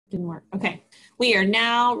Didn't work. Okay, we are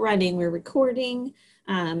now running. We're recording,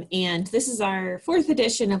 and this is our fourth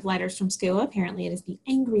edition of Letters from SCUA. Apparently, it is the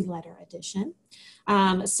Angry Letter edition.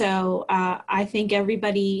 I think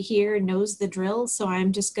everybody here knows the drill, so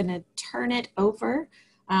I'm just going to turn it over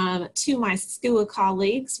to my SCUA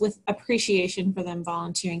colleagues with appreciation for them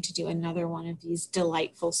volunteering to do another one of these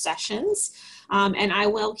delightful sessions. And I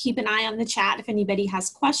will keep an eye on the chat if anybody has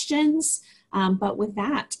questions. But with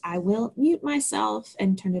that, I will mute myself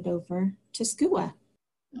and turn it over to SCUA.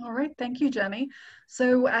 All right, thank you, Jenny.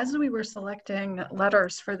 So as we were selecting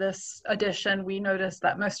letters for this edition, we noticed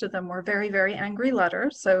that most of them were very, very angry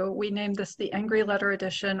letters. So we named this the Angry Letter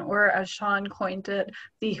edition, or as Sean coined it,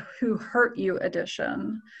 the Who Hurt You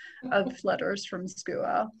edition of letters from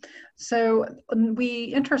SCUA. So we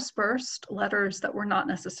interspersed letters that were not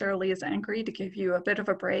necessarily as angry to give you a bit of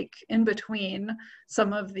a break in between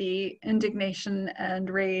some of the indignation and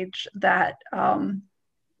rage that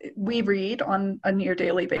we read on a near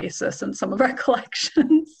daily basis in some of our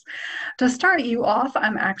collections. To start you off,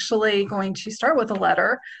 I'm actually going to start with a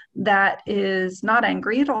letter that is not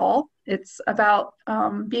angry at all. It's about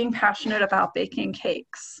being passionate about baking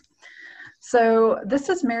cakes. So this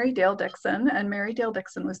is Mary Dale Dixon, and Mary Dale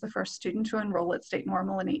Dixon was the first student to enroll at State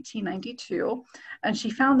Normal in 1892, and she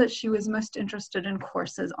found that she was most interested in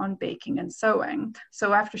courses on baking and sewing.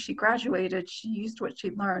 So after she graduated, she used what she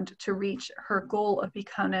learned to reach her goal of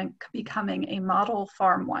becoming a model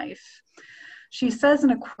farm wife. She says in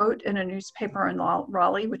a quote in a newspaper in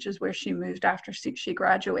Raleigh, which is where she moved after she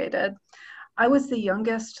graduated, "I was the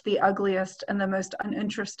youngest, the ugliest, and the most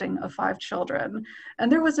uninteresting of 5 children,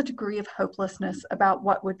 and there was a degree of hopelessness about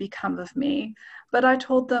what would become of me. But I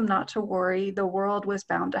told them not to worry, the world was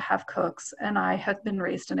bound to have cooks, and I had been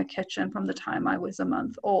raised in a kitchen from the time I was a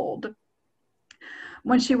month old."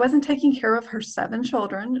 When she wasn't taking care of her 7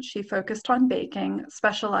 children, she focused on baking,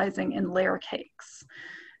 specializing in layer cakes.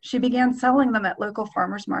 She began selling them at local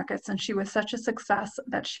farmers markets, and she was such a success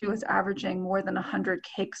that she was averaging more than 100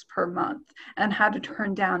 cakes per month and had to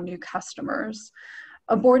turn down new customers.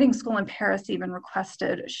 A boarding school in Paris even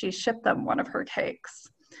requested she ship them one of her cakes.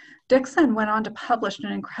 Dixon went on to publish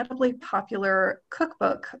an incredibly popular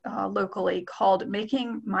cookbook locally called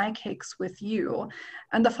Making My Cakes with You,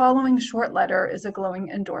 and the following short letter is a glowing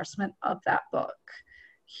endorsement of that book.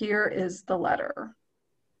 Here is the letter.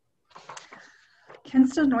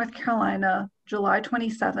 Kinston, North Carolina, July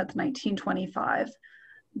 27th, 1925.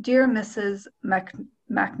 Dear Mrs.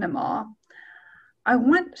 McNamara,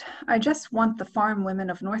 I just want the farm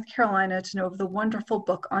women of North Carolina to know of the wonderful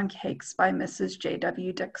book on cakes by Mrs.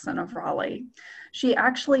 J.W. Dixon of Raleigh. She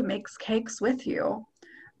actually makes cakes with you.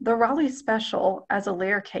 The Raleigh special as a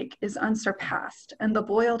layer cake is unsurpassed, and the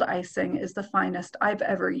boiled icing is the finest I've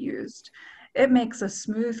ever used. It makes a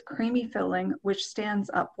smooth, creamy filling which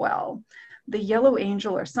stands up well. The Yellow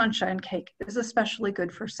Angel or Sunshine Cake is especially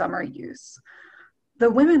good for summer use. The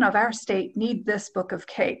women of our state need this book of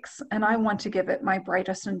cakes, and I want to give it my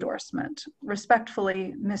brightest endorsement.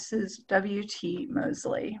 Respectfully, Mrs. W.T.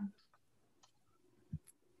 Mosley.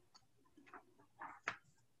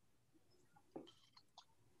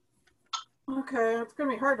 Okay, it's going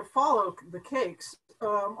to be hard to follow the cakes.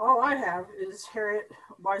 All I have is Harriet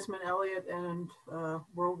Wiseman Elliott and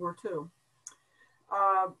World War II.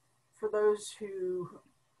 For those who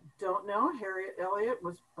don't know, Harriet Elliott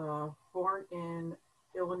was born in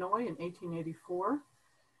Illinois in 1884.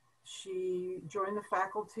 She joined the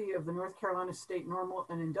faculty of the North Carolina State Normal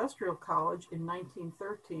and Industrial College in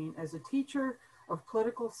 1913 as a teacher of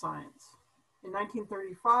political science. In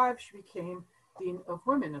 1935, she became Dean of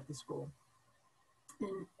Women at the school.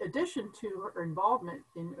 In addition to her involvement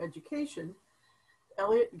in education,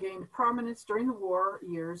 Elliott gained prominence during the war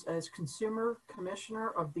years as Consumer Commissioner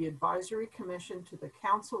of the Advisory Commission to the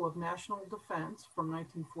Council of National Defense from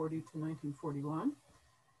 1940 to 1941,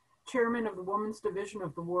 Chairman of the Women's Division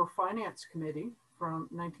of the War Finance Committee from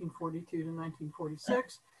 1942 to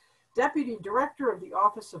 1946, Deputy Director of the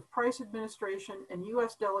Office of Price Administration, and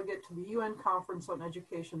U.S. Delegate to the UN Conference on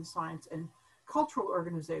Education, Science, and Cultural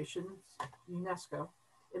Organizations, UNESCO,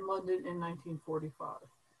 in London in 1945.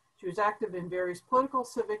 She was active in various political,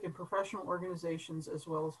 civic, and professional organizations, as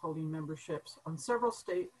well as holding memberships on several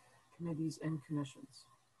state committees and commissions.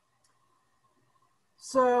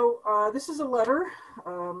 So this is a letter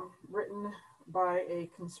written by a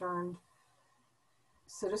concerned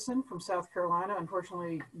citizen from South Carolina.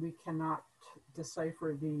 Unfortunately, we cannot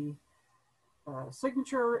decipher the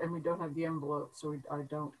signature, and we don't have the envelope, so I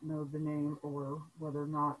don't know the name or whether or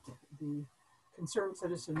not the concerned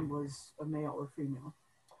citizen was a male or female,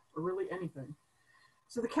 or really anything.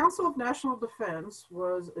 So the Council of National Defense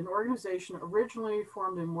was an organization originally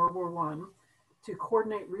formed in World War I to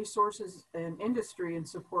coordinate resources and industry in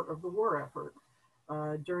support of the war effort.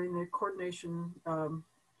 During the coordination,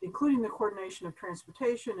 including the coordination of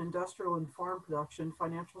transportation, industrial and farm production,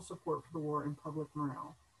 financial support for the war, and public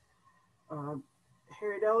morale.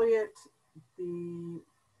 Harriet Elliott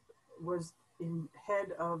was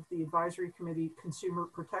head of the Advisory Committee Consumer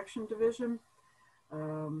Protection Division.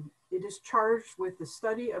 It is charged with the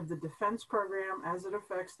study of the defense program as it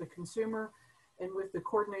affects the consumer and with the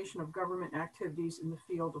coordination of government activities in the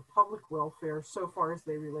field of public welfare so far as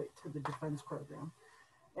they relate to the defense program.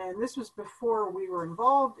 And this was before we were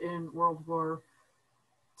involved in World War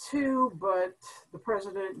II, but the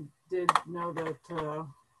president did know that,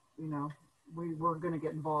 you know, we were going to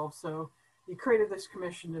get involved. So he created this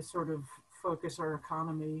commission to sort of focus our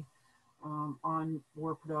economy on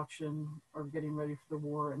war production or getting ready for the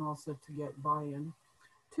war, and also to get buy-in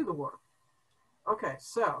to the war. Okay,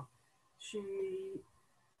 so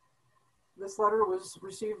this letter was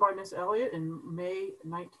received by Miss Elliott in May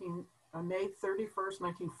 31st,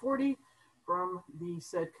 1940, from the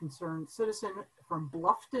said concerned citizen from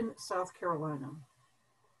Bluffton, South Carolina.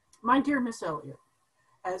 My dear Miss Elliott,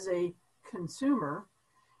 as a consumer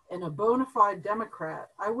and a bona fide Democrat,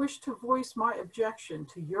 I wish to voice my objection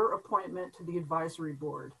to your appointment to the advisory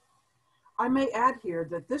board. I may add here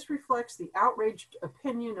that this reflects the outraged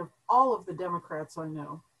opinion of all of the Democrats I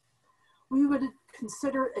know. We would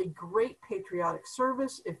consider a great patriotic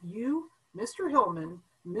service if you, Mr. Hillman,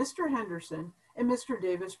 Mr. Henderson, and Mr.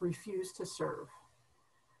 Davis refuse to serve.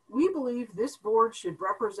 We believe this board should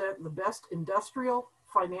represent the best industrial,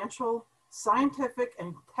 financial, scientific,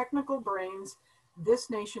 and technical brains this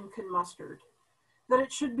nation can muster, that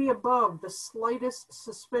it should be above the slightest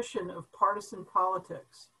suspicion of partisan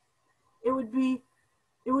politics. It would be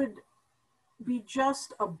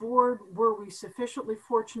just a board were we sufficiently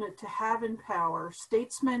fortunate to have in power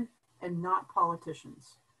statesmen and not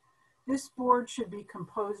politicians. This board should be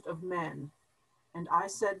composed of men, and I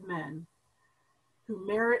said men, who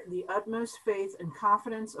merit the utmost faith and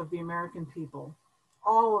confidence of the American people,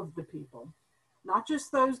 all of the people, not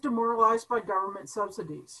just those demoralized by government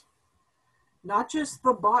subsidies, not just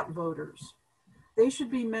the bought voters. They should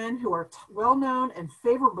be men who are well known and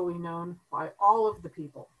favorably known by all of the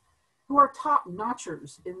people, who are top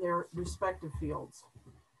notchers in their respective fields.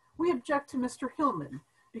 We object to Mr. Hillman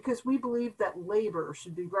because we believe that labor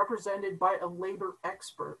should be represented by a labor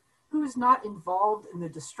expert who is not involved in the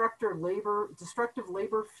destructive labor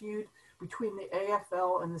feud between the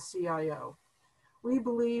AFL and the CIO. We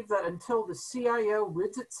believe that until the CIO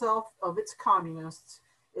rids itself of its communists,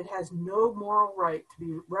 it has no moral right to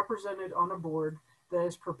be represented on a board that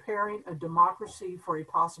is preparing a democracy for a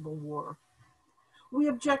possible war. We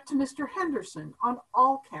object to Mr. Henderson on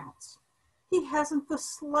all counts. He hasn't the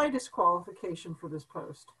slightest qualification for this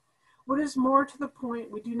post. What is more to the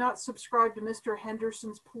point, we do not subscribe to Mr.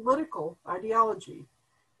 Henderson's political ideology.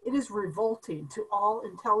 It is revolting to all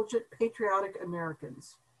intelligent, patriotic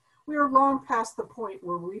Americans. We are long past the point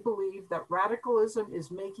where we believe that radicalism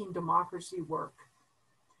is making democracy work.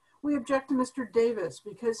 We object to Mr. Davis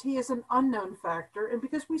because he is an unknown factor and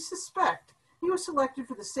because we suspect he was selected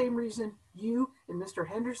for the same reason you and Mr.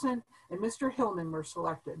 Henderson and Mr. Hillman were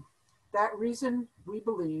selected. That reason, we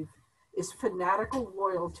believe, is fanatical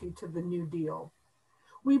loyalty to the New Deal.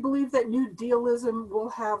 We believe that New Dealism will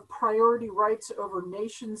have priority rights over the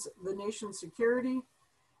nation's security,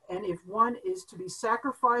 and if one is to be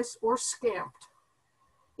sacrificed or scamped,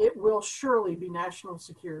 it will surely be national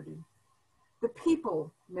security. The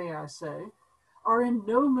people, may I say, are in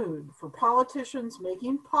no mood for politicians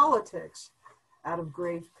making politics out of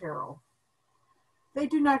grave peril. They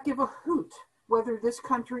do not give a hoot whether this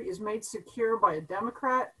country is made secure by a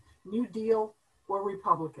Democrat, New Deal, or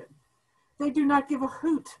Republican. They do not give a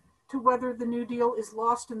hoot to whether the New Deal is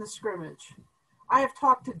lost in the scrimmage. I have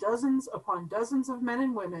talked to dozens upon dozens of men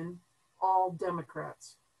and women, all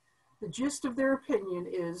Democrats. The gist of their opinion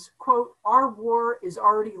is, quote, our war is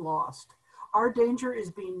already lost. Our danger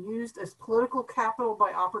is being used as political capital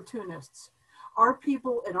by opportunists. Our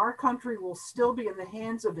people and our country will still be in the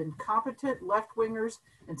hands of incompetent left-wingers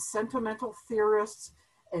and sentimental theorists,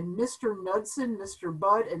 and Mr. Knudsen, Mr.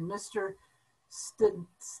 Budd, and Mr.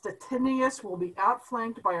 Stettinius will be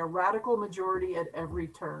outflanked by a radical majority at every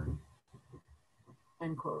turn,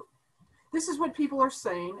 end quote. This is what people are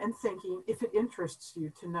saying and thinking if it interests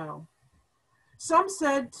you to know. Some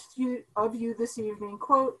said of you this evening,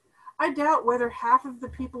 quote, I doubt whether half of the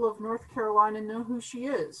people of North Carolina know who she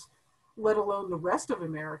is, let alone the rest of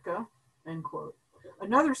America, end quote.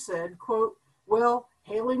 Another said, quote, well,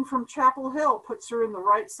 Hailing from Chapel Hill puts her in the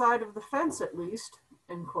right side of the fence at least,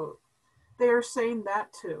 end quote. They are saying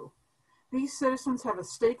that too. These citizens have a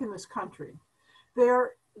stake in this country. They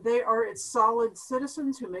are its solid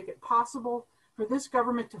citizens who make it possible for this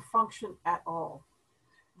government to function at all.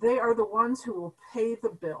 They are the ones who will pay the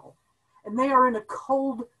bill. And they are in a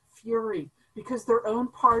cold fury because their own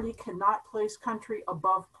party cannot place country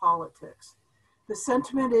above politics. The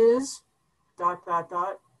sentiment is, ...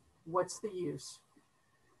 what's the use?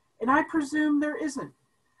 And I presume there isn't.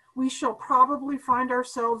 We shall probably find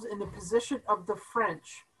ourselves in the position of the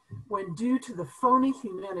French when, due to the phony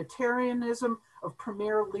humanitarianism of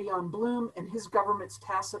Premier Leon Blum and his government's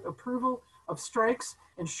tacit approval of strikes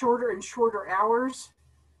and shorter hours,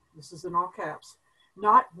 this is in all caps,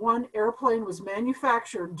 not one airplane was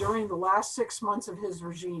manufactured during the last 6 months of his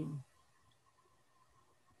regime.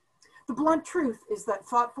 The blunt truth is that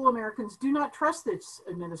thoughtful Americans do not trust this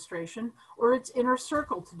administration or its inner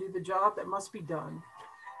circle to do the job that must be done.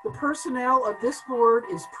 The personnel of this board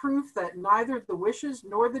is proof that neither the wishes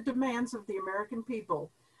nor the demands of the American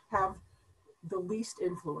people have the least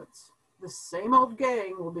influence. The same old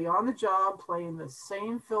gang will be on the job playing the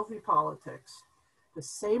same filthy politics. The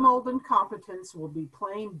same old incompetence will be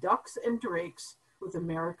playing ducks and drakes with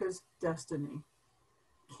America's destiny.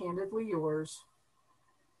 Candidly yours,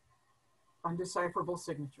 undecipherable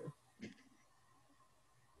signature.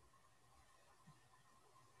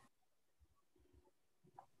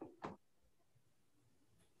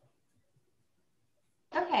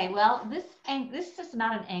 Okay, well, this is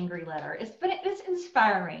not an angry letter, but it's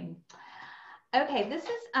inspiring. Okay, this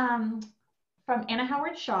is from Anna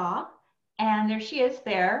Howard Shaw, and there she is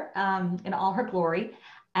there in all her glory.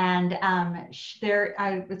 And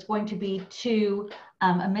it's going to be to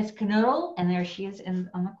a Miss Canoodle, and there she is on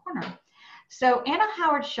the corner. So Anna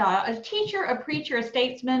Howard Shaw, a teacher, a preacher, a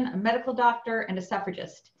statesman, a medical doctor, and a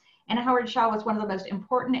suffragist. Anna Howard Shaw was one of the most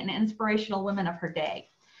important and inspirational women of her day.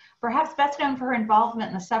 Perhaps best known for her involvement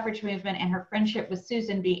in the suffrage movement and her friendship with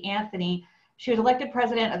Susan B. Anthony, she was elected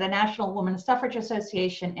president of the National Women's Suffrage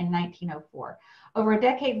Association in 1904. Over a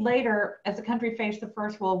decade later, as the country faced the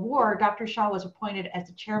First World War, Dr. Shaw was appointed as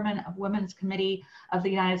the chairman of Women's Committee of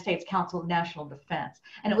the United States Council of National Defense.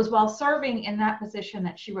 And it was while serving in that position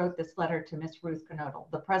that she wrote this letter to Miss Ruth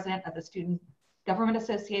Canoodle, the president of the Student Government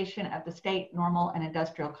Association of the State Normal and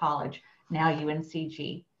Industrial College, now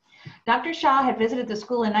UNCG. Dr. Shaw had visited the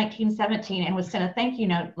school in 1917 and was sent a thank you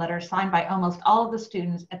note letter signed by almost all of the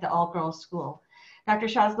students at the all-girls school. Dr.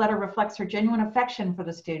 Shaw's letter reflects her genuine affection for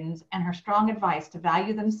the students and her strong advice to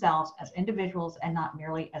value themselves as individuals and not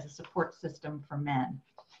merely as a support system for men.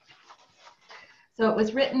 So it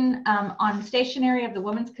was written on stationery of the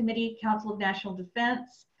Women's Committee, Council of National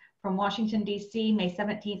Defense from Washington, D.C., May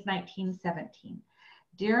 17, 1917.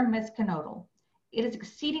 Dear Miss Canoodle, it is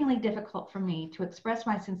exceedingly difficult for me to express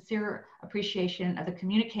my sincere appreciation of the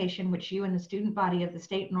communication which you and the student body of the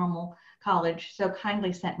State Normal College so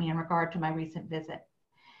kindly sent me in regard to my recent visit.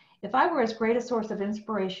 If I were as great a source of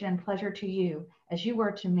inspiration and pleasure to you as you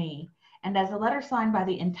were to me, and as a letter signed by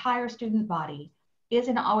the entire student body is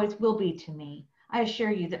and always will be to me, I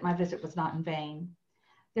assure you that my visit was not in vain.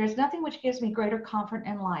 There is nothing which gives me greater comfort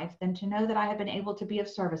in life than to know that I have been able to be of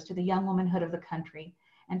service to the young womanhood of the country,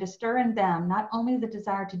 and to stir in them not only the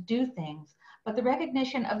desire to do things, but the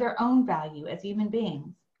recognition of their own value as human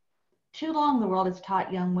beings. Too long the world has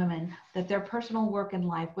taught young women that their personal work in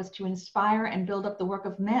life was to inspire and build up the work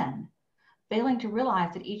of men, failing to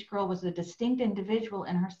realize that each girl was a distinct individual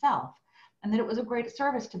in herself, and that it was a great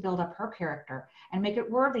service to build up her character and make it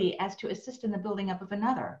worthy as to assist in the building up of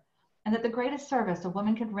another, and that the greatest service a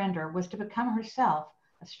woman could render was to become herself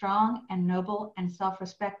a strong and noble and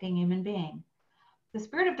self-respecting human being. The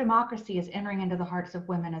spirit of democracy is entering into the hearts of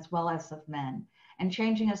women as well as of men, and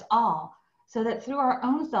changing us all so that through our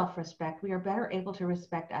own self-respect, we are better able to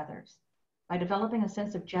respect others. By developing a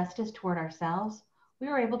sense of justice toward ourselves, we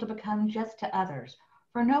are able to become just to others,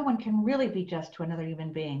 for no one can really be just to another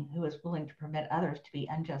human being who is willing to permit others to be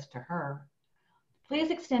unjust to her. Please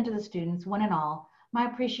extend to the students, one and all, my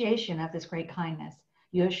appreciation of this great kindness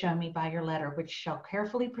you have shown me by your letter, which shall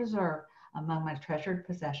carefully preserve among my treasured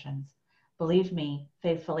possessions. Believe me,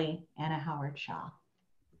 faithfully, Anna Howard Shaw.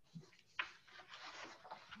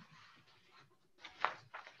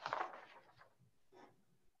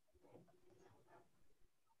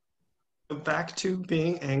 Back to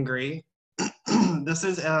being angry. This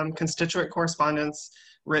is constituent correspondence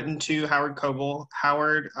written to Howard Coble.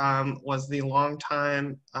 Howard was the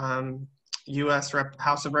longtime U.S.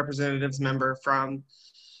 House of Representatives member from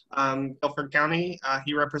Guilford County.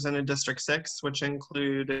 He represented District 6, which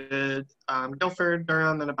included Guilford,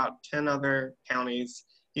 Durham, and about 10 other counties.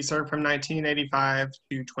 He served from 1985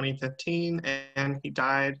 to 2015, and he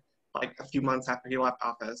died like a few months after he left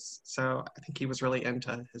office. So I think he was really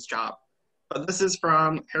into his job. But this is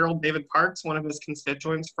from Harold David Parks, one of his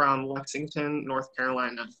constituents from Lexington, North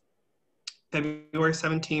Carolina. February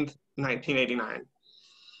 17th, 1989.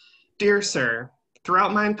 Dear Sir,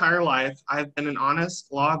 throughout my entire life, I have been an honest,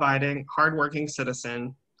 law-abiding, hard-working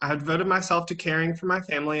citizen. I have devoted myself to caring for my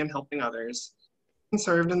family and helping others. I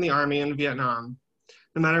served in the Army in Vietnam.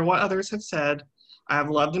 No matter what others have said, I have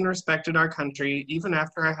loved and respected our country even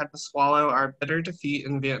after I had to swallow our bitter defeat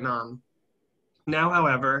in Vietnam. Now,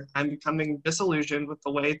 however, I'm becoming disillusioned with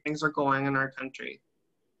the way things are going in our country.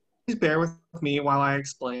 Please bear with me while I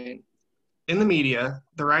explain. In the media,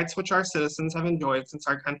 the rights which our citizens have enjoyed since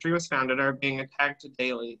our country was founded are being attacked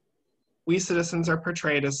daily. We citizens are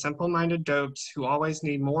portrayed as simple-minded dopes who always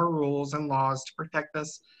need more rules and laws to protect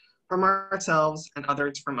us from ourselves and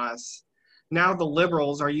others from us. Now the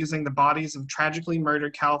liberals are using the bodies of tragically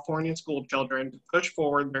murdered California school children to push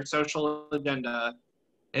forward their social agenda.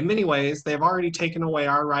 In many ways, they have already taken away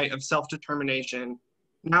our right of self-determination.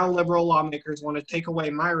 Now liberal lawmakers want to take away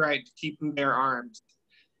my right to keep and bear arms.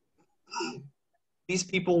 These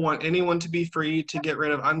people want anyone to be free to get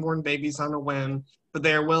rid of unborn babies on a whim, but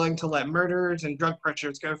they are willing to let murderers and drug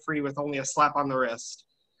pushers go free with only a slap on the wrist.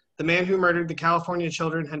 The man who murdered the California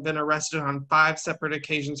children had been arrested on 5 separate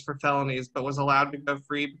occasions for felonies, but was allowed to go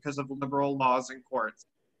free because of liberal laws and courts.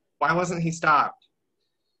 Why wasn't he stopped?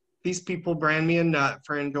 These people brand me a nut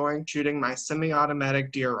for enjoying shooting my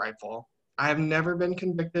semi-automatic deer rifle. I have never been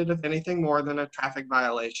convicted of anything more than a traffic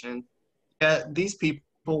violation. Yet these people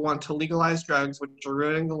want to legalize drugs, which are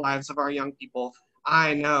ruining the lives of our young people.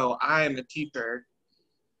 I know, I am a teacher.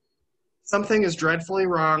 Something is dreadfully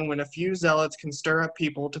wrong when a few zealots can stir up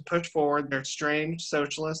people to push forward their strange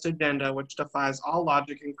socialist agenda which defies all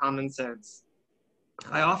logic and common sense.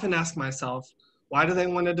 I often ask myself, why do they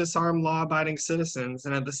want to disarm law-abiding citizens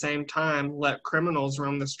and at the same time let criminals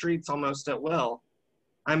roam the streets almost at will?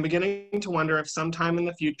 I'm beginning to wonder if sometime in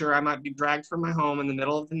the future I might be dragged from my home in the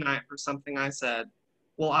middle of the night for something I said.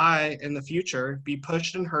 Will I, in the future, be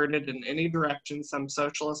pushed and herded in any direction some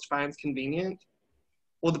socialist finds convenient?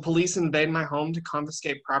 Will the police invade my home to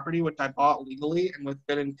confiscate property which I bought legally and with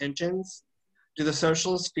good intentions? Do the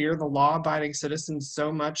socialists fear the law-abiding citizens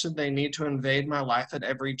so much that they need to invade my life at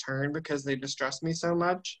every turn because they distrust me so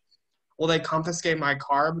much? Will they confiscate my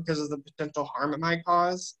car because of the potential harm it might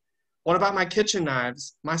cause? What about my kitchen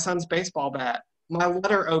knives, my son's baseball bat, my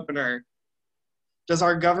letter opener? Does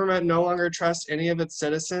our government no longer trust any of its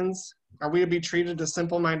citizens? Are we to be treated as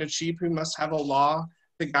simple-minded sheep who must have a law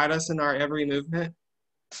to guide us in our every movement?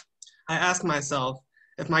 I ask myself,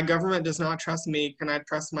 if my government does not trust me, can I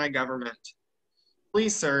trust my government?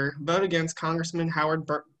 Please, sir, vote against Congressman Howard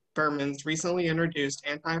Berman's recently introduced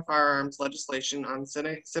anti-firearms legislation on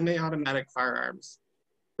semi-automatic firearms.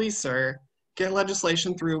 Please, sir, get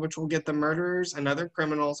legislation through which will get the murderers and other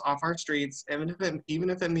criminals off our streets, even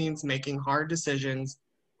if it means making hard decisions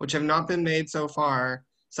which have not been made so far,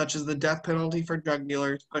 such as the death penalty for drug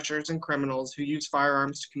dealers, pushers, and criminals who use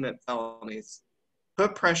firearms to commit felonies.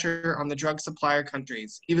 Put pressure on the drug supplier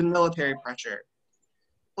countries, even military pressure.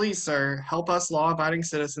 Please, sir, help us law-abiding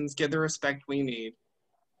citizens get the respect we need.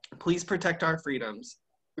 Please protect our freedoms.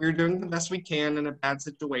 We are doing the best we can in a bad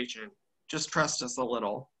situation. Just trust us a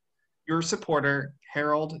little. Your supporter,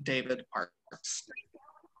 Harold David Parks. It's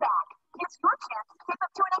your chance to save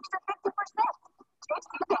up to an extra 50%.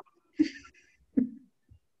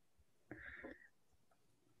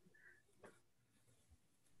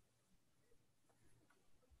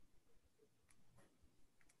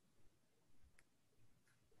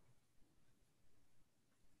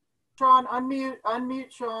 Sean, unmute,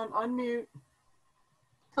 Sean, unmute.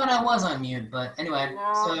 Thought I was on mute, but anyway,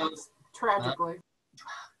 No, so tragically.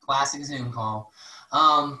 classic Zoom call.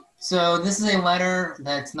 So this is a letter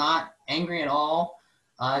that's not angry at all.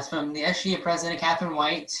 It's from the SCUA president, Catherine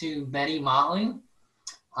White, to Betty Motley.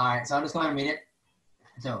 All right, so I'll just go ahead and read it.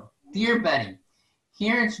 So, dear Betty,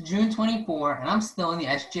 here it's June 24, and I'm still in the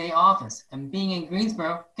SGA office. And being in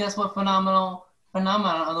Greensboro, guess what phenomenon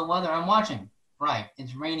of the weather I'm watching? Right,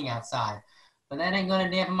 it's raining outside. But that ain't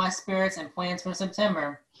gonna dampen my spirits and plans for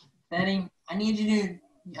September. Betty, I need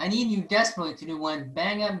you desperately to do one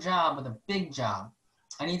bang-up job with a big job.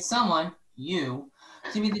 I need someone, you,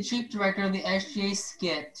 to be the chief director of the SGA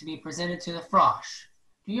skit to be presented to the Frosh.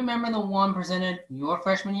 Do you remember the one presented your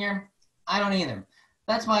freshman year? I don't either.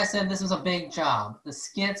 That's why I said this was a big job. The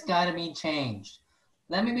skit's gotta be changed.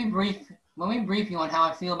 Let me be brief Let me brief you on how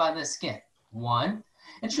I feel about this skit. 1,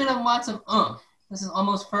 it should have lots of oomph. This is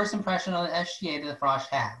almost first impression of the SGA that the Frosh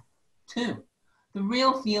had. 2, the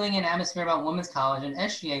real feeling and atmosphere about women's college and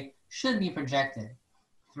SGA should be projected.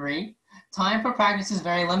 3, time for practice is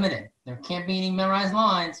very limited. There can't be any memorized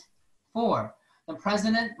lines. 4, the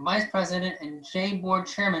president, vice president, and J board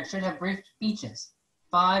chairman should have brief speeches.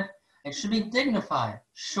 5, it should be dignified,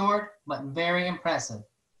 short, but very impressive.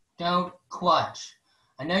 Don't clutch.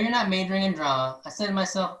 I know you're not majoring in drama. I said to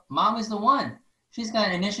myself, Molly's the one. She's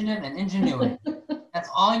got initiative and ingenuity. That's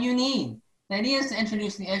all you need. The idea is to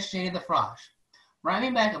introduce the SJ to the Frosh. Write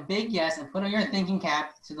me back a big yes and put on your thinking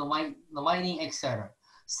cap to the lighting, etc.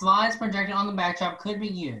 Slides projected on the backdrop could be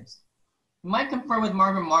used. You might confer with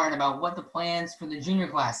Margaret Martin about what the plans for the junior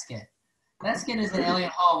class skit. That skit is in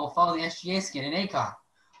Elliott Hall will follow the SGA skit in ACOG.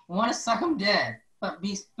 We want to suck them dead, but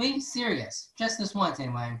be serious. Just this once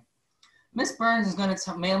anyway. Miss Burns is going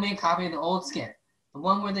to mail me a copy of the old skit, the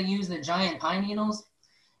one where they use the giant pine needles.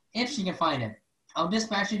 If she can find it, I'll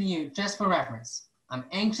dispatch it to you just for reference. I'm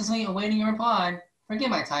anxiously awaiting your reply. Forgive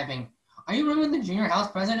my typing. Are you running with the junior house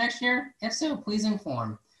president next year? If so, please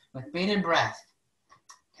inform. With bated breath,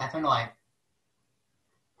 Catherine White.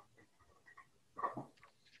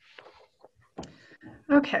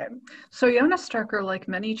 Okay, so Jonas Starker, like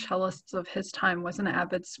many cellists of his time, was an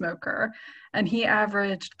avid smoker, and he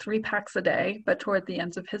averaged 3 packs a day, but toward the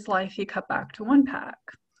end of his life, he cut back to 1 pack.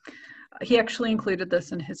 He actually included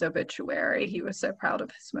this in his obituary. He was so proud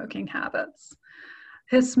of his smoking habits.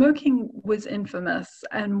 His smoking was infamous,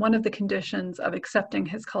 and one of the conditions of accepting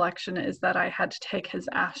his collection is that I had to take his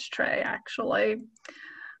ashtray, actually.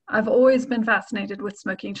 I've always been fascinated with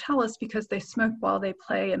smoking cellists because they smoke while they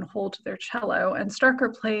play and hold their cello, and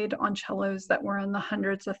Starker played on cellos that were in the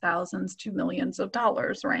hundreds of thousands to millions of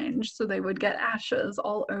dollars range, so they would get ashes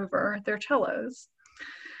all over their cellos.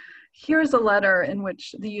 Here's a letter in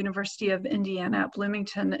which the University of Indiana at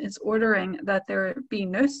Bloomington is ordering that there be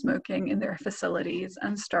no smoking in their facilities,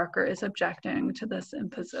 and Starker is objecting to this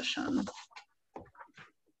imposition.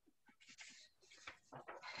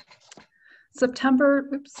 September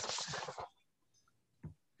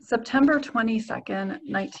 22nd,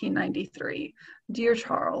 1993. Dear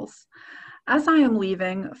Charles, as I am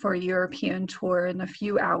leaving for a European tour in a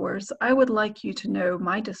few hours, I would like you to know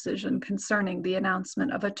my decision concerning the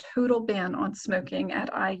announcement of a total ban on smoking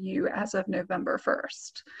at IU as of November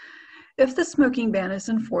 1st. If the smoking ban is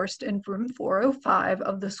enforced in room 405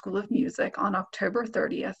 of the School of Music on October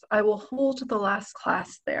 30th, I will hold the last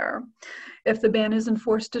class there. If the ban is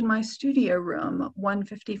enforced in my studio room,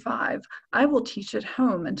 155, I will teach at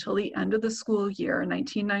home until the end of the school year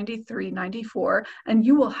 1993-94, and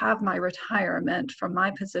you will have my retirement from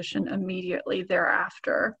my position immediately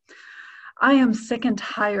thereafter. I am sick and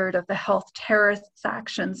tired of the health terrorists'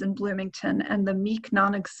 actions in Bloomington and the meek,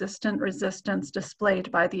 non-existent resistance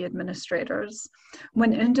displayed by the administrators.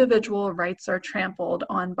 When individual rights are trampled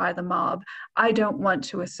on by the mob, I don't want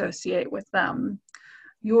to associate with them.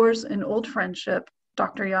 Yours in old friendship,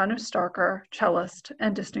 Dr. Janusz Starker, cellist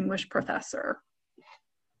and distinguished professor.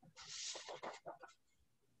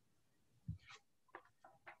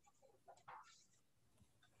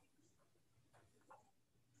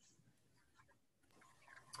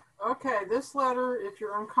 Okay, this letter, if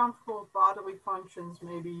you're uncomfortable with bodily functions,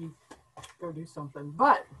 maybe go do something.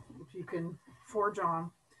 But if you can forge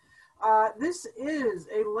on. This is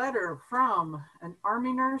a letter from an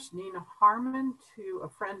Army nurse, Nina Harmon, to a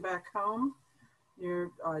friend back home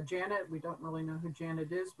near Janet. We don't really know who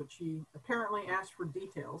Janet is, but she apparently asked for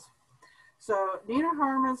details. So Nina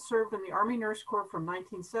Harmon served in the Army Nurse Corps from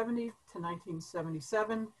 1970 to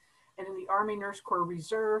 1977. And in the Army Nurse Corps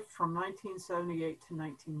Reserve from 1978 to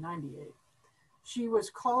 1998. She was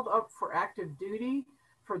called up for active duty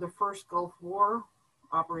for the first Gulf War,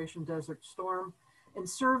 Operation Desert Storm, and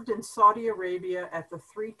served in Saudi Arabia at the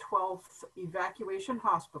 312th Evacuation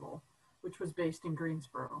Hospital, which was based in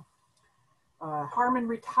Greensboro. Harmon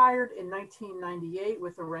retired in 1998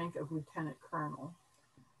 with the rank of Lieutenant Colonel.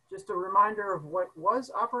 Just a reminder of what was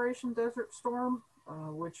Operation Desert Storm,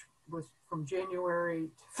 which was from January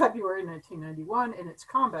to February 1991 in its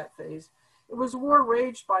combat phase. It was a war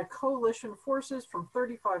waged by coalition forces from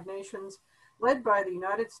 35 nations, led by the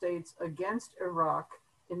United States against Iraq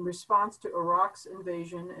in response to Iraq's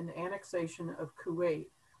invasion and annexation of Kuwait,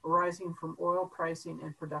 arising from oil pricing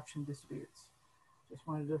and production disputes. Just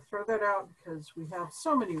wanted to throw that out because we have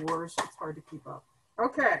so many wars, it's hard to keep up.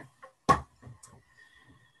 Okay.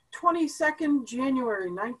 22nd January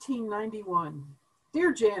 1991.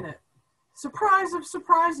 Dear Janet, surprise of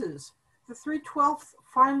surprises, the 312th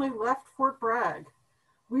finally left Fort Bragg.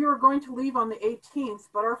 We were going to leave on the 18th,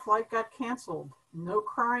 but our flight got canceled. No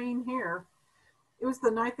crying here. It was the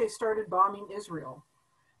night they started bombing Israel.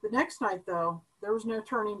 The next night, though, there was no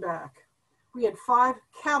turning back. We had 5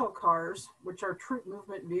 cattle cars, which are troop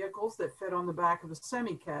movement vehicles that fit on the back of a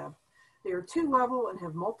semi-cab. They are 2-level and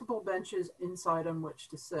have multiple benches inside on which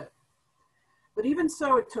to sit. But even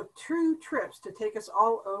so, it took 2 trips to take us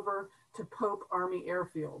all over to Pope Army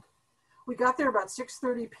Airfield. We got there about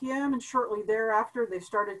 6:30 p.m. and shortly thereafter, they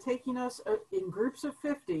started taking us in groups of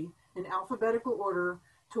 50 in alphabetical order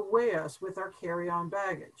to weigh us with our carry-on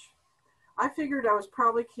baggage. I figured I was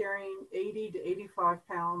probably carrying 80 to 85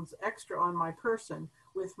 pounds extra on my person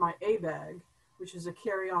with my A bag, which is a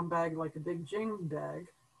carry-on bag like a big gym bag,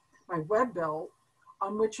 my web belt,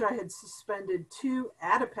 on which I had suspended 2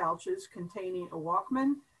 ATA pouches containing a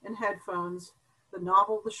Walkman and headphones, the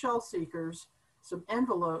novel The Shell Seekers, some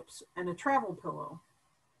envelopes, and a travel pillow.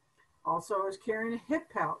 Also, I was carrying a hip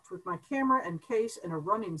pouch with my camera and case and a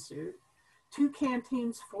running suit, 2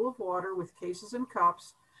 canteens full of water with cases and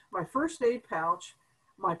cups, my first aid pouch,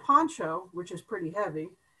 my poncho, which is pretty heavy,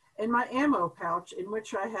 and my ammo pouch in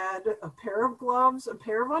which I had a pair of gloves, a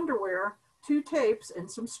pair of underwear, 2 tapes, and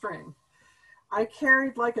some string. I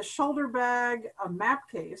carried like a shoulder bag, a map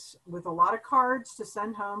case with a lot of cards to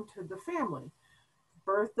send home to the family.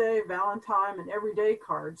 Birthday, Valentine, and everyday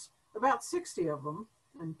cards, about 60 of them,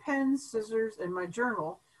 and pens, scissors, and my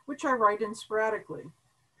journal, which I write in sporadically.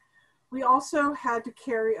 We also had to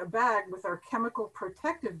carry a bag with our chemical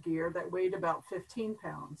protective gear that weighed about 15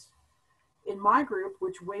 pounds. In my group,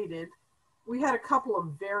 which weighted, we had a couple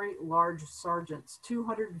of very large sergeants,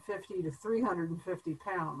 250 to 350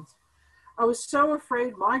 pounds. I was so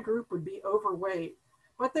afraid my group would be overweight,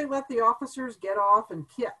 but they let the officers get off and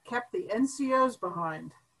kept the NCOs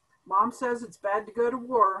behind. Mom says it's bad to go to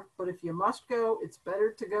war, but if you must go, it's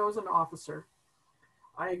better to go as an officer.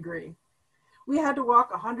 I agree. We had to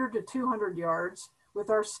walk 100 to 200 yards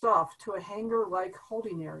with our stuff to a hangar-like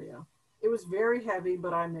holding area. It was very heavy,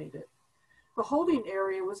 but I made it. The holding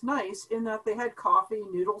area was nice in that they had coffee,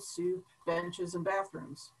 noodle soup, benches, and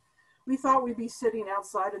bathrooms. We thought we'd be sitting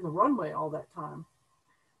outside in the runway all that time.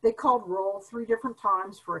 They called roll 3 different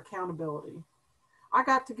times for accountability. I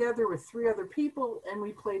got together with 3 other people and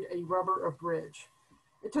we played a rubber of bridge.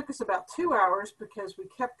 It took us about 2 hours because we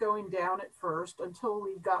kept going down at first until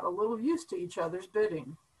we got a little used to each other's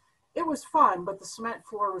bidding. It was fun, but the cement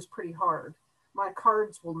floor was pretty hard. My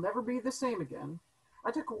cards will never be the same again. I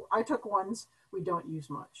took ones we don't use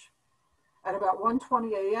much. At about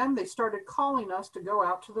 1:20 a.m., they started calling us to go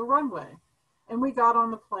out to the runway, and we got on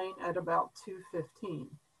the plane at about 2:15.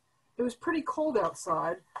 It was pretty cold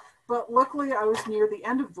outside, but luckily I was near the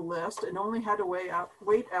end of the list and only had to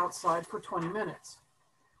wait outside for 20 minutes.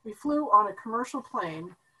 We flew on a commercial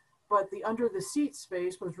plane, but the under-the-seat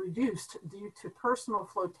space was reduced due to personal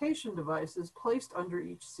flotation devices placed under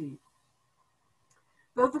each seat.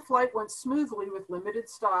 Though the flight went smoothly with limited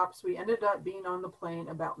stops, we ended up being on the plane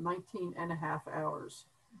about 19.5 hours.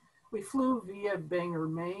 We flew via Bangor,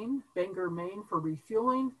 Maine for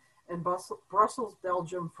refueling, and Brussels,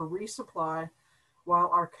 Belgium for resupply, while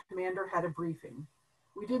our commander had a briefing.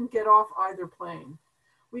 We didn't get off either plane.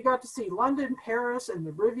 We got to see London, Paris, and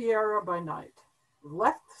the Riviera by night. The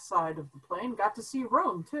left side of the plane got to see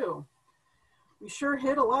Rome, too. We sure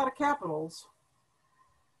hit a lot of capitals.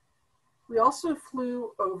 We also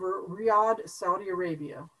flew over Riyadh, Saudi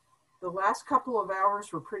Arabia. The last couple of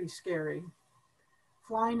hours were pretty scary,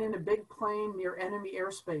 flying in a big plane near enemy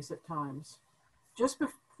airspace at times. Just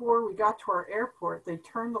before we got to our airport, they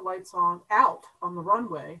turned the lights out on the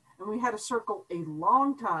runway, and we had to circle a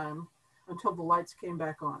long time until the lights came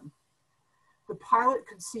back on. The pilot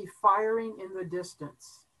could see firing in the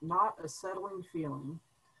distance, not a settling feeling.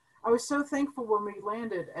 I was so thankful when we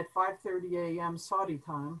landed at 5:30 a.m. Saudi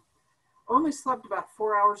time. Only slept about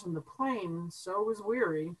 4 hours in the plane, so was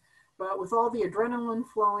weary, but with all the adrenaline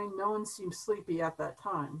flowing, no one seemed sleepy at that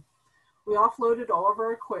time. We offloaded all of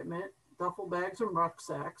our equipment, duffel bags and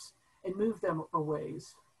rucksacks, and moved them a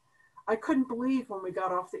ways. I couldn't believe when we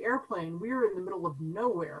got off the airplane, we were in the middle of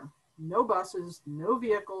nowhere. No buses, no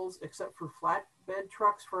vehicles, except for flatbed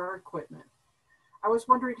trucks for our equipment. I was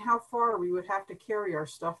wondering how far we would have to carry our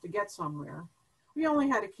stuff to get somewhere. We only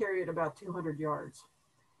had to carry it about 200 yards.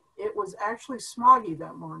 It was actually smoggy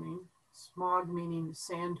that morning, smog meaning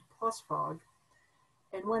sand plus fog,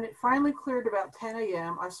 and when it finally cleared about 10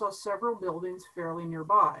 a.m., I saw several buildings fairly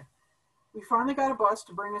nearby. We finally got a bus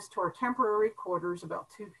to bring us to our temporary quarters about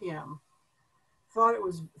 2 p.m. Thought it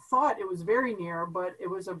was very near, but it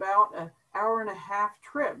was about an hour-and-a-half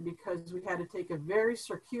trip because we had to take a very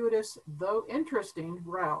circuitous, though interesting,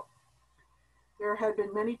 route. There had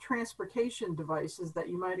been many transportation devices that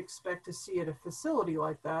you might expect to see at a facility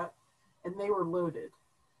like that, and they were loaded.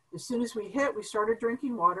 As soon as we hit, we started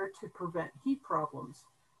drinking water to prevent heat problems.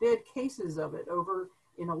 They had cases of it over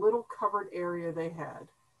in a little covered area they had.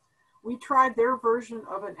 We tried their version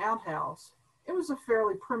of an outhouse. It was a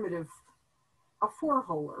fairly primitive, a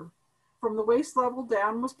four-holer. From the waist level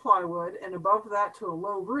down was plywood, and above that to a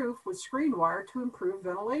low roof with screen wire to improve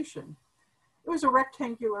ventilation. It was a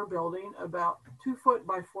rectangular building about 2 foot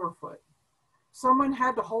by 4 foot. Someone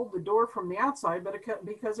had to hold the door from the outside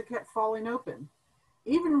because it kept falling open.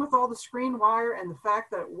 Even with all the screen wire and the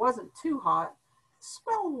fact that it wasn't too hot, the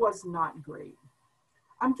smell was not great.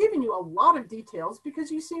 I'm giving you a lot of details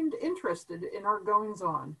because you seemed interested in our goings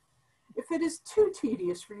on. If it is too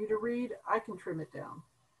tedious for you to read, I can trim it down.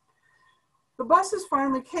 The buses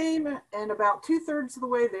finally came, and about 2/3 of the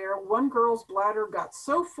way there, one girl's bladder got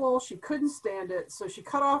so full she couldn't stand it, so she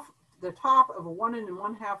cut off the top of a 1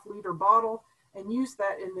 1/2 liter bottle and used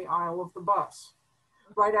that in the aisle of the bus.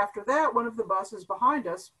 Right after that, one of the buses behind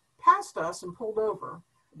us passed us and pulled over.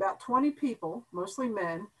 About 20 people, mostly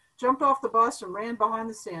men, jumped off the bus and ran behind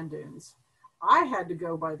the sand dunes. I had to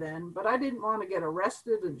go by then, but I didn't want to get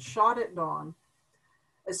arrested and shot at dawn.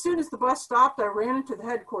 As soon as the bus stopped, I ran into the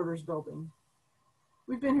headquarters building.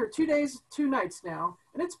 We've been here 2 days, 2 nights now,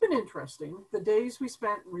 and it's been interesting. The days we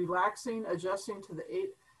spent relaxing, adjusting to the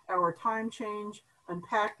 8-hour time change,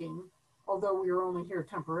 unpacking, although we were only here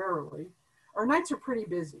temporarily. Our nights are pretty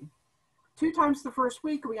busy. 2 times the first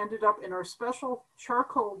week, we ended up in our special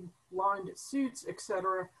charcoal-lined suits,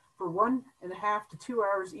 etc., for 1.5 to 2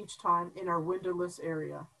 hours each time in our windowless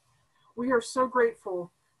area. We are so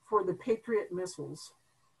grateful for the Patriot missiles.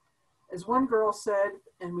 As one girl said,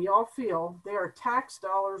 and we all feel, they are tax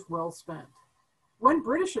dollars well spent. One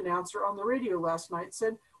British announcer on the radio last night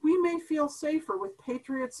said, "We may feel safer with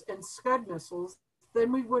Patriots and Scud missiles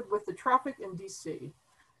than we would with the traffic in DC.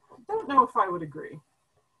 Don't know if I would agree.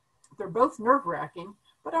 They're both nerve-wracking,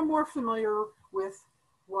 but I'm more familiar with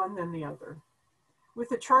one than the other. With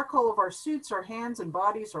the charcoal of our suits, our hands and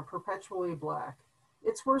bodies are perpetually black.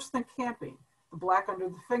 It's worse than camping, the black under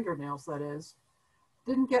the fingernails, that is.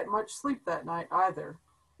 Didn't get much sleep that night either.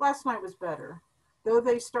 Last night was better. Though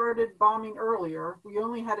they started bombing earlier, we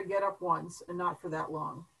only had to get up once and not for that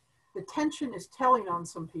long. The tension is telling on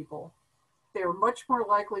some people. They are much more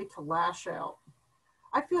likely to lash out.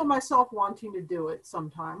 I feel myself wanting to do it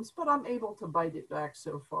sometimes, but I'm able to bite it back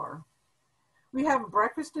so far. We have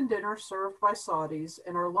breakfast and dinner served by Saudis,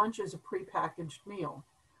 and our lunch is a prepackaged meal.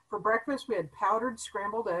 For breakfast, we had powdered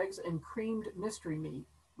scrambled eggs and creamed mystery meat,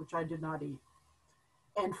 which I did not eat,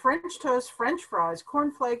 and French toast, French fries,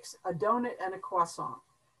 cornflakes, a donut, and a croissant.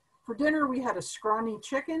 For dinner, we had a scrawny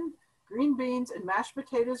chicken, green beans, and mashed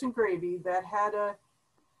potatoes and gravy that had a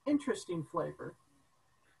interesting flavor.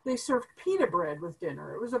 They served pita bread with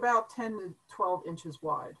dinner. It was about 10 to 12 inches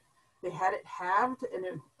wide. They had it halved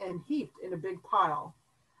and heaped in a big pile.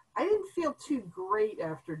 I didn't feel too great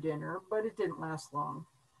after dinner, but it didn't last long.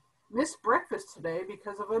 Missed breakfast today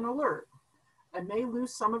because of an alert. I may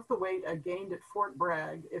lose some of the weight I gained at Fort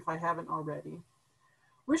Bragg if I haven't already.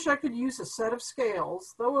 Wish I could use a set of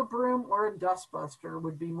scales, though a broom or a dustbuster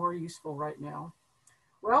would be more useful right now.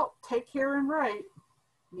 Well, take care and write,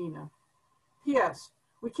 Nina. P.S.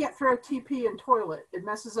 We can't throw TP in toilet. It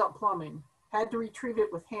messes up plumbing. Had to retrieve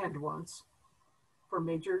it with hand once. For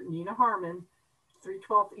Major Nina Harmon,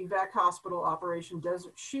 312th Evac Hospital, Operation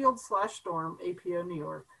Desert Shield / Storm, APO, New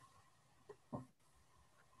York.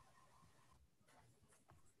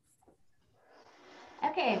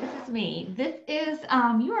 Okay, this is me. This is,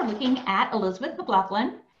 you are looking at Elizabeth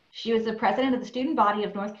McLaughlin. She was the president of the student body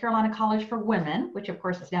of North Carolina College for Women, which of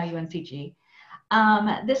course is now UNCG.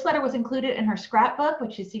 This letter was included in her scrapbook,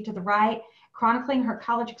 which you see to the right, chronicling her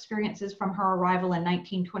college experiences from her arrival in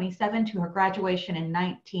 1927 to her graduation in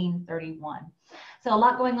 1931. So a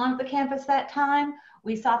lot going on at the campus that time.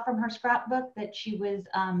 We saw from her scrapbook that she was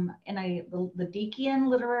in the Deakin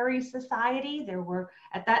Literary Society.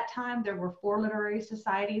 At that time, there were 4 literary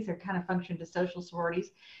societies that kind of functioned as social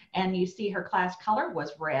sororities. And you see her class color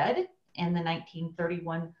was red in the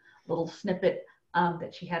 1931 little snippet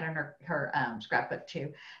that she had in her scrapbook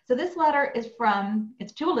too. So this letter is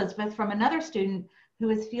it's to Elizabeth from another student who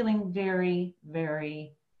is feeling very,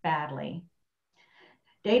 very badly.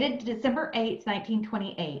 Dated December 8th,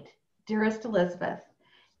 1928. Dearest Elizabeth,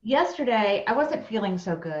 yesterday I wasn't feeling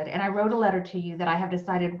so good, and I wrote a letter to you that I have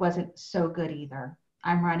decided wasn't so good either.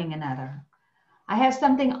 I'm writing another. I have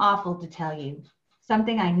something awful to tell you,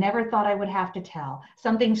 something I never thought I would have to tell,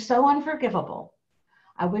 something so unforgivable.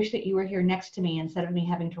 I wish that you were here next to me instead of me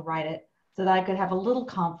having to write it so so that I could have a little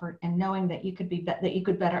comfort in knowing that you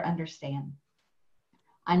could better understand.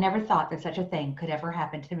 I never thought that such a thing could ever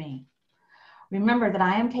happen to me. Remember that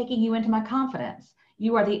I am taking you into my confidence.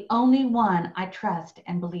 You are the only one I trust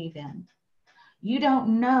and believe in. You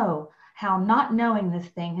don't know how not knowing this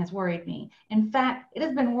thing has worried me. In fact, it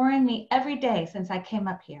has been worrying me every day since I came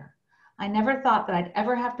up here. I never thought that I'd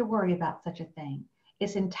ever have to worry about such a thing.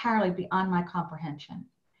 It's entirely beyond my comprehension.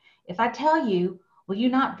 If I tell you, will you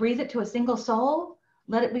not breathe it to a single soul?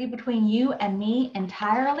 Let it be between you and me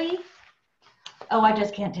entirely? Oh, I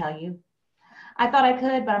just can't tell you. I thought I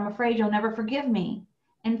could, but I'm afraid you'll never forgive me.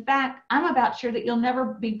 In fact, I'm about sure that you'll never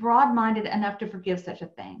be broad-minded enough to forgive such a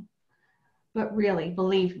thing. But really,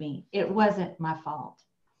 believe me, it wasn't my fault.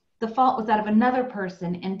 The fault was that of another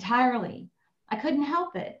person entirely. I couldn't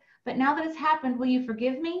help it. But now that it's happened, will you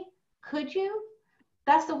forgive me? Could you?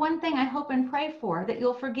 That's the one thing I hope and pray for, that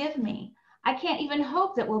you'll forgive me. I can't even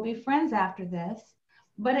hope that we'll be friends after this.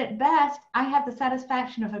 But at best, I have the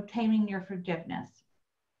satisfaction of obtaining your forgiveness.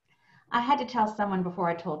 I had to tell someone before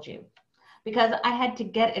I told you, because I had to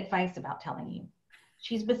get advice about telling you.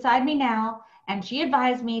 She's beside me now, and she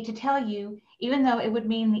advised me to tell you, even though it would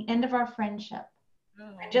mean the end of our friendship.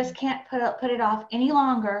 I just can't put it off any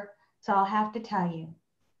longer, so I'll have to tell you.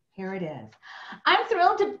 Here it is. I'm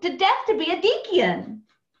thrilled to death to be a deacon.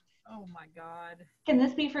 Oh my God. Can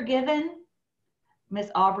this be forgiven?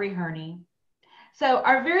 Miss Aubrey Herney. So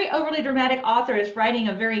our very overly dramatic author is writing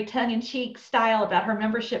a very tongue-in-cheek style about her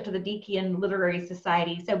membership to the Deakin Literary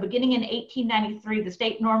Society. So beginning in 1893, the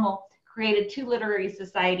state normal created two literary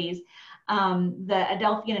societies, the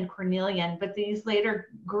Adelphian and Cornelian, but these later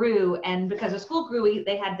grew, and because the school grew,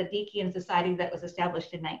 they had the Deakin Society that was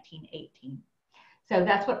established in 1918. So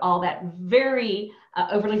that's what all that very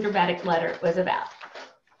overly dramatic letter was about.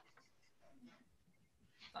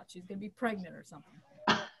 Thought she was going to be pregnant or something.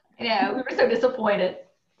 I know, we were so disappointed.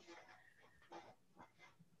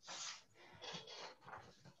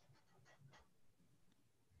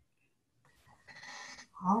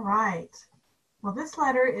 All right. Well, this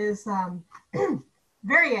letter is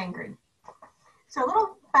very angry. So a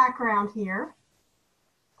little background here.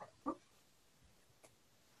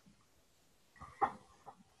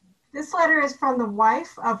 This letter is from the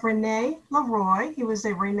wife of Rene Leroy. He was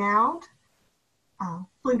a renowned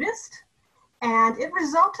flutist, and it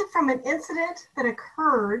resulted from an incident that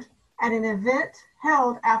occurred at an event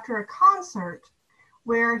held after a concert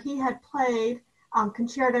where he had played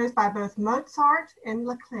concertos by both Mozart and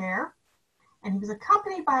Leclerc, and he was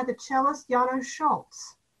accompanied by the cellist Janos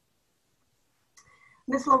Schultz.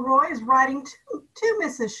 Miss Leroy is writing to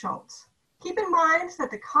Mrs. Schultz. Keep in mind that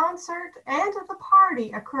the concert and the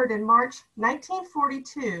party occurred in March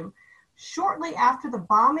 1942, shortly after the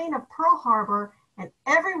bombing of Pearl Harbor, and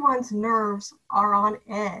everyone's nerves are on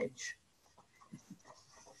edge.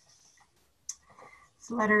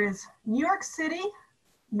 This letter is New York City,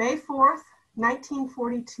 May 4th,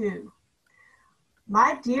 1942.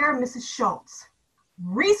 My dear Mrs. Schultz,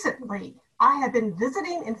 recently I have been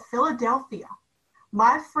visiting in Philadelphia.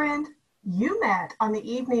 My friend you met on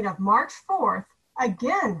the evening of March 4th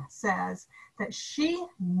again says that she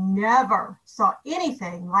never saw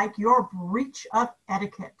anything like your breach of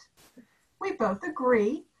etiquette. We both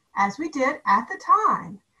agree, as we did at the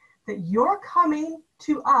time, that your coming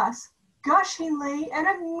to us gushingly and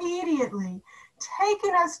immediately,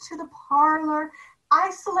 taking us to the parlor,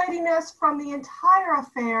 isolating us from the entire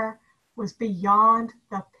affair, was beyond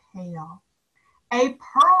the pale. A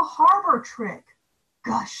Pearl Harbor trick,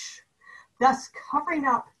 gush, thus covering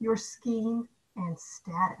up your scheme and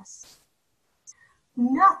status.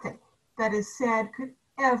 Nothing that is said could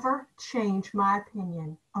ever change my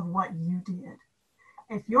opinion of what you did.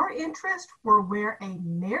 If your interest were where a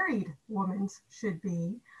married woman's should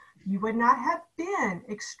be, you would not have been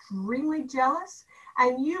extremely jealous,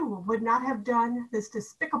 and you would not have done this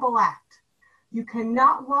despicable act. You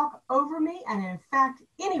cannot walk over me, and in fact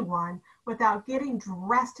anyone, without getting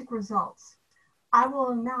drastic results. I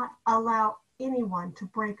will not allow anyone to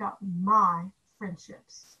break up my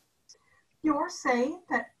friendships. Your saying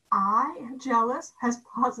that I am jealous has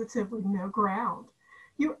positively no ground.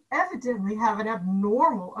 You evidently have an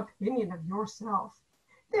abnormal opinion of yourself.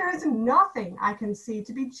 There is nothing I can see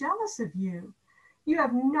to be jealous of you. You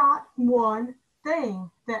have not one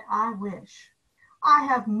thing that I wish. I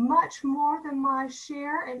have much more than my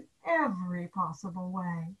share in every possible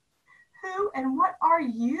way. Who and what are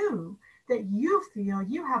you that you feel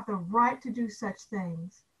you have the right to do such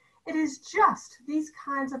things? It is just these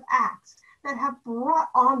kinds of acts that have brought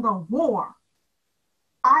on the war.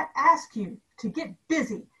 I ask you to get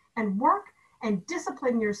busy and work and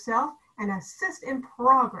discipline yourself and assist in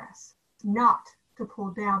progress. not to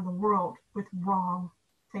pull down the world with wrong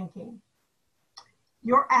thinking.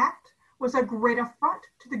 Your act was a great affront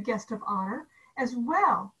to the guest of honor, as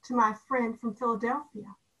well to my friend from Philadelphia.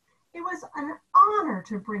 It was an honor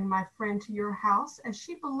to bring my friend to your house, as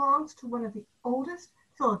she belongs to one of the oldest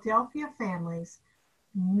Philadelphia families.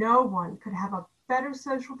 No one could have a better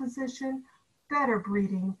social position, better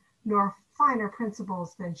breeding, nor finer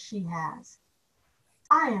principles than she has.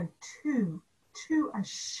 I am too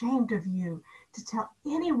ashamed of you to tell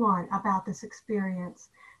anyone about this experience,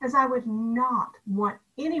 as I would not want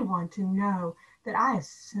anyone to know that I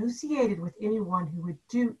associated with anyone who would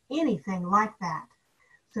do anything like that.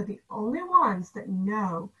 So the only ones that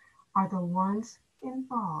know are the ones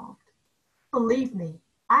involved. Believe me,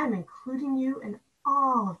 I am including you in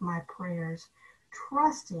all of my prayers,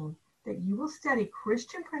 trusting that you will study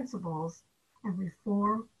Christian principles and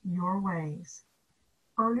reform your ways.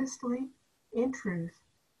 Earnestly, in truth,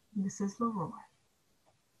 Mrs. Leroy.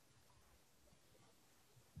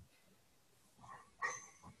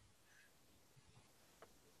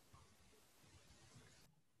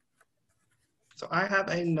 So I have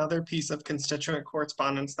another piece of constituent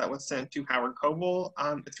correspondence that was sent to Howard Coble.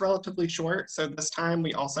 It's relatively short, so this time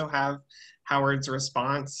we also have Howard's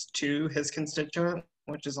response to his constituent,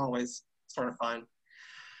 which is always sort of fun.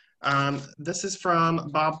 This is from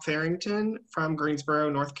Bob Farrington from Greensboro,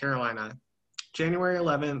 North Carolina. January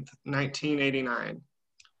 11th, 1989.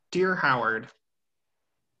 Dear Howard,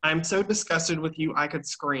 I'm so disgusted with you I could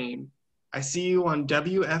scream. I see you on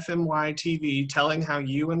WFMY TV telling how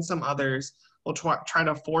you and some others will try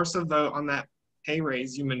to force a vote on that pay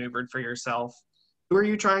raise you maneuvered for yourself. Who are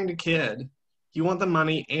you trying to kid? You want the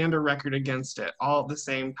money and a record against it, all at the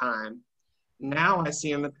same time. Now I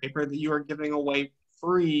see in the paper that you are giving away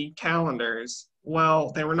free calendars.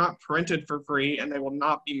 Well, they were not printed for free and they will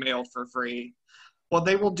not be mailed for free. What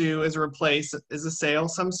they will do is replace is a sale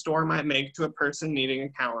some store might make to a person needing a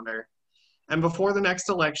calendar. And before the next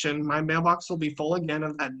election, my mailbox will be full again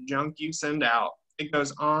of that junk you send out. It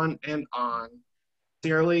goes on and on.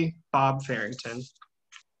 Sincerely, Bob Farrington.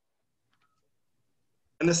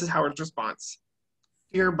 And this is Howard's response.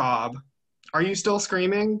 Dear Bob, are you still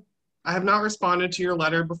screaming? I have not responded to your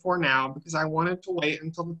letter before now because I wanted to wait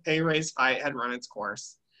until the pay raise fight had run its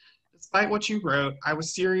course. Despite what you wrote, I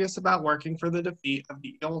was serious about working for the defeat of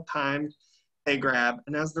the ill-timed pay grab,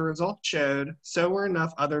 and as the result showed, so were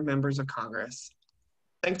enough other members of Congress.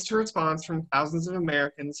 Thanks to response from thousands of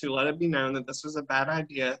Americans who let it be known that this was a bad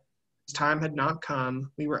idea, whose time had not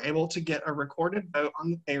come, we were able to get a recorded vote on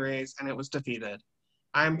the pay raise and it was defeated.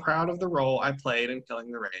 I am proud of the role I played in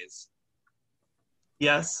killing the raise.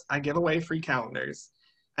 Yes, I give away free calendars.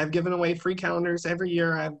 I've given away free calendars every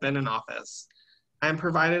year I've been in office. I am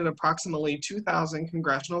provided approximately 2,000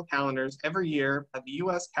 congressional calendars every year by the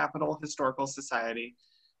U.S. Capitol Historical Society,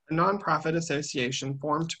 a nonprofit association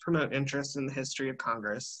formed to promote interest in the history of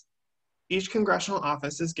Congress. Each congressional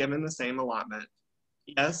office is given the same allotment.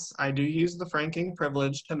 Yes, I do use the franking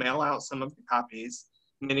privilege to mail out some of the copies.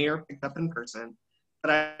 Many are picked up in person,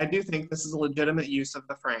 but I do think this is a legitimate use of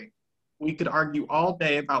the frank. We could argue all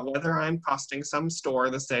day about whether I'm costing some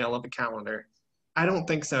store the sale of a calendar. I don't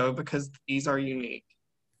think so because these are unique.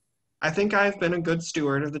 I think I have been a good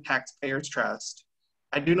steward of the taxpayers' trust.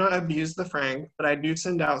 I do not abuse the frank, but I do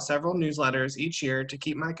send out several newsletters each year to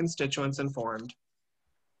keep my constituents informed.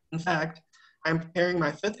 In fact, I'm preparing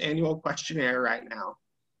my 5th annual questionnaire right now.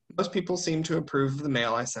 Most people seem to approve of the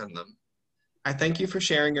mail I send them. I thank you for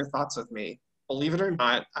sharing your thoughts with me. Believe it or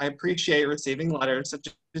not, I appreciate receiving letters such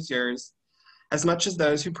as yours as much as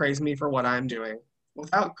those who praise me for what I'm doing.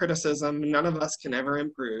 Without criticism, none of us can ever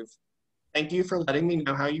improve. Thank you for letting me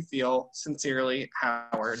know how you feel. Sincerely,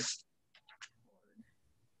 Howard.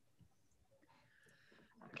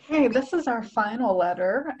 Okay, this is our final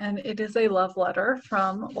letter, and it is a love letter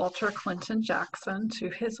from Walter Clinton Jackson to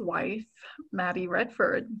his wife, Maddie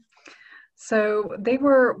Redford. So they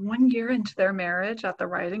were 1 year into their marriage at the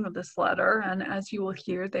writing of this letter, and as you will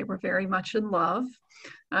hear, they were very much in love.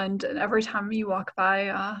 And every time you walk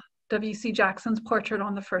by W.C. Jackson's portrait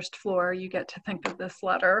on the first floor, you get to think of this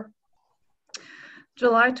letter.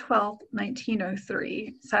 July 12,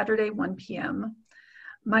 1903, Saturday, 1 p.m.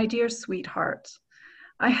 My dear sweetheart,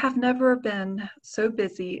 I have never been so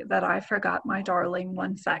busy that I forgot my darling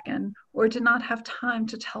 1 second, or did not have time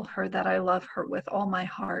to tell her that I love her with all my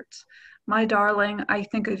heart. My darling, I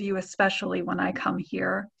think of you especially when I come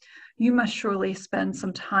here. You must surely spend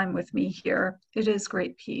some time with me here. It is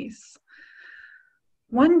great peace.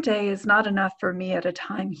 1 day is not enough for me at a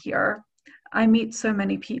time here. I meet so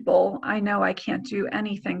many people, I know I can't do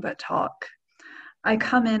anything but talk. I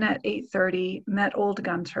come in at 8:30, met old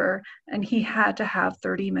Gunter, and he had to have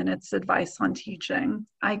 30 minutes advice on teaching.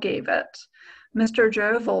 I gave it. Mr.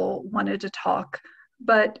 Jovel wanted to talk,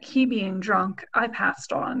 but he being drunk, I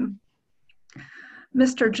passed on.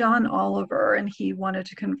 Mr. John Oliver and he wanted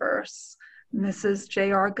to converse. Mrs.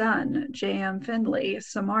 J.R. Gunn, J.M. Findley,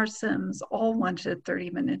 Samar Sims all wanted 30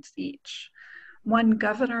 minutes each. One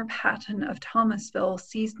Governor Patton of Thomasville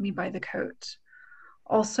seized me by the coat.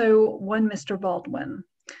 Also, one Mr. Baldwin.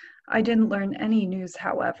 I didn't learn any news,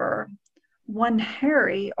 however. One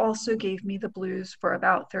Harry also gave me the blues for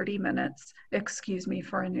about 30 minutes. Excuse me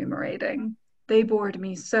for enumerating. They bored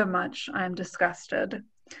me so much I am disgusted.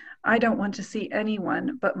 I don't want to see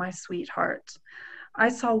anyone but my sweetheart. I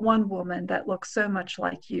saw one woman that looked so much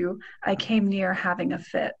like you, I came near having a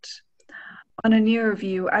fit. On a nearer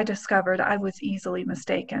view, I discovered I was easily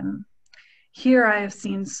mistaken. Here I have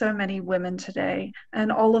seen so many women today,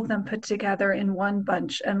 and all of them put together in one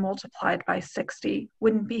bunch and multiplied by 60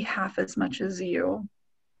 wouldn't be half as much as you.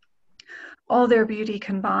 All their beauty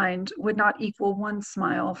combined would not equal one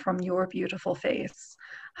smile from your beautiful face.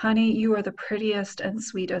 Honey, you are the prettiest and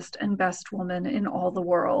sweetest and best woman in all the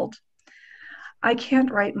world. I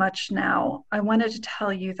can't write much now. I wanted to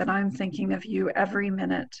tell you that I'm thinking of you every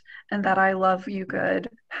minute and that I love you good,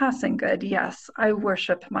 passing good, yes, I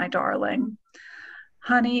worship my darling.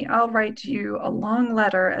 Honey, I'll write you a long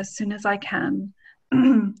letter as soon as I can.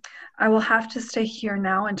 I will have to stay here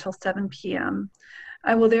now until 7 p.m.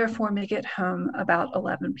 I will therefore make it home about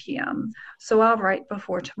 11 p.m., so I'll write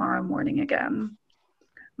before tomorrow morning again.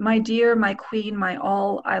 My dear, my queen, my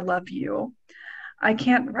all, I love you. I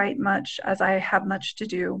can't write much as I have much to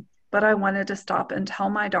do, but I wanted to stop and tell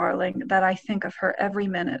my darling that I think of her every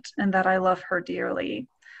minute and that I love her dearly.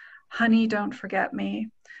 Honey, don't forget me.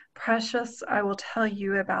 Precious, I will tell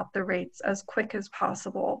you about the rates as quick as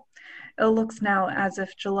possible. It looks now as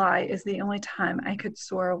if July is the only time I could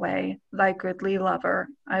soar away. Thy goodly lover,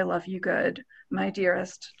 I love you good. My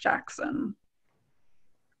dearest Jackson.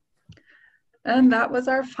 And that was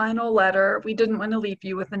our final letter. We didn't want to leave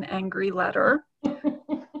you with an angry letter.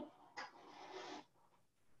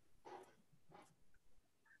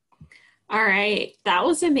 All right, that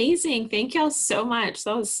was amazing. Thank y'all so much.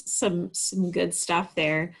 That was some good stuff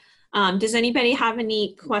there. Does anybody have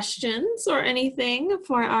any questions or anything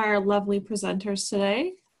for our lovely presenters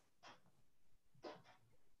today?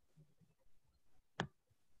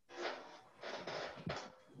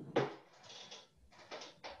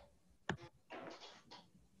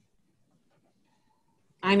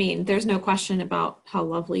 I mean, there's no question about how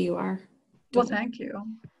lovely you are. Well, thank you.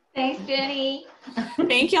 Thanks, Jenny.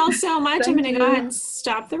 Thank y'all so much. I'm Thank going to you. go ahead and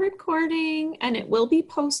stop the recording, and it will be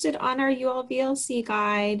posted on our ULVLC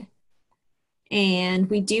guide. And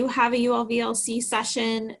we do have a ULVLC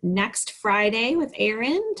session next Friday with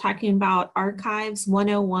Erin talking about Archives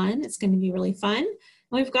 101. It's going to be really fun. And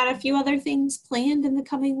we've got a few other things planned in the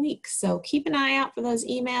coming weeks. So keep an eye out for those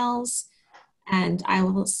emails, and I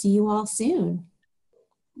will see you all soon.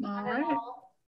 All right.